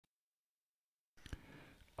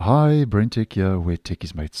Hi, BrenTech here, where tech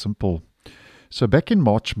is made simple. So back in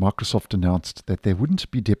March, Microsoft announced that they wouldn't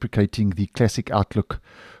be deprecating the classic Outlook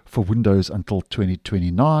for Windows until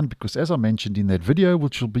 2029 because, as I mentioned in that video,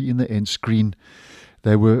 which will be in the end screen,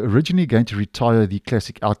 they were originally going to retire the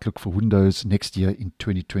classic Outlook for Windows next year in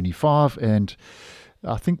 2025, and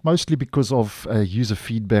I think mostly because of user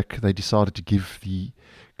feedback, they decided to give the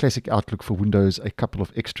classic Outlook for Windows a couple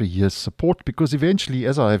of extra years support, because eventually,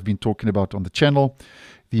 as I have been talking about on the channel,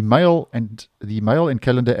 the mail and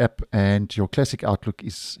calendar app and your classic Outlook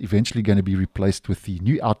is eventually going to be replaced with the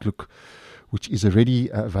new Outlook, which is already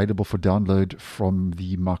available for download from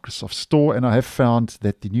the Microsoft Store. And I have found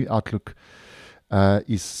that the new Outlook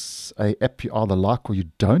is an app you either like or you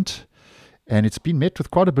don't. And it's been met with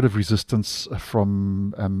quite a bit of resistance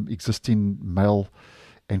from existing mail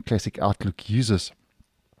and classic Outlook users.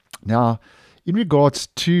 Now, in regards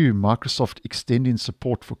to Microsoft extending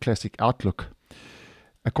support for classic Outlook,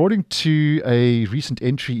 according to a recent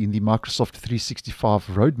entry in the Microsoft 365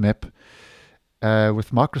 roadmap,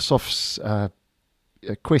 with Microsoft's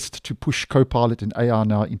quest to push Copilot and AI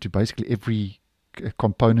now into basically every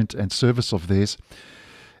component and service of theirs,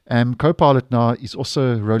 Copilot now is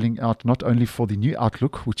also rolling out not only for the new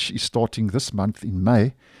Outlook, which is starting this month in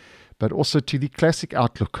May, but also to the classic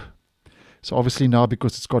Outlook. So obviously now,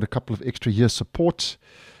 because it's got a couple of extra years support,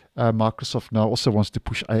 Microsoft now also wants to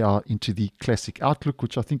push AI into the classic Outlook,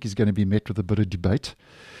 which I think is going to be met with a bit of debate.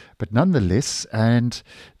 But nonetheless, and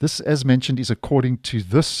this, as mentioned, is according to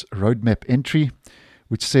this roadmap entry,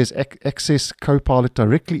 which says access Copilot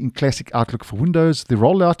directly in classic Outlook for Windows. The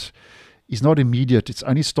rollout is not immediate. It's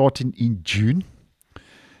only starting in June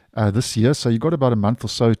this year. So you've got about a month or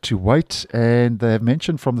so to wait. And they have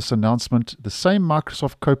mentioned from this announcement, the same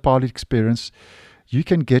Microsoft Copilot experience you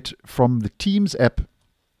can get from the Teams app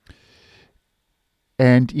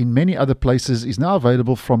and in many other places is now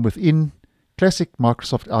available from within classic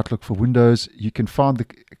Microsoft Outlook for Windows. You can find the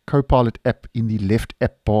Copilot app in the left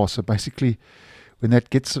app bar. So basically, when that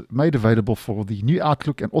gets made available for the new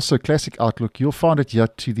Outlook and also classic Outlook, you'll find it here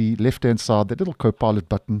to the left-hand side, that little Copilot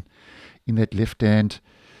button in that left-hand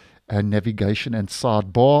navigation and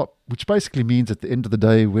sidebar, which basically means at the end of the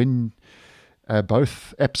day, when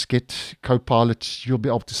both apps get Copilot, you'll be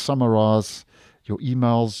able to summarize your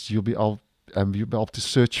emails, you'll be able to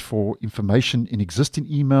search for information in existing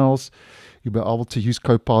emails. You'll be able to use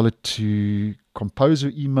Copilot to compose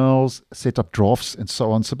your emails, set up drafts, and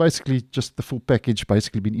so on. So basically, just the full package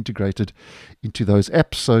basically been integrated into those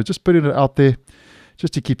apps. So just putting it out there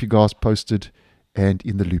just to keep you guys posted and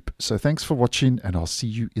in the loop. So thanks for watching, and I'll see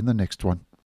you in the next one.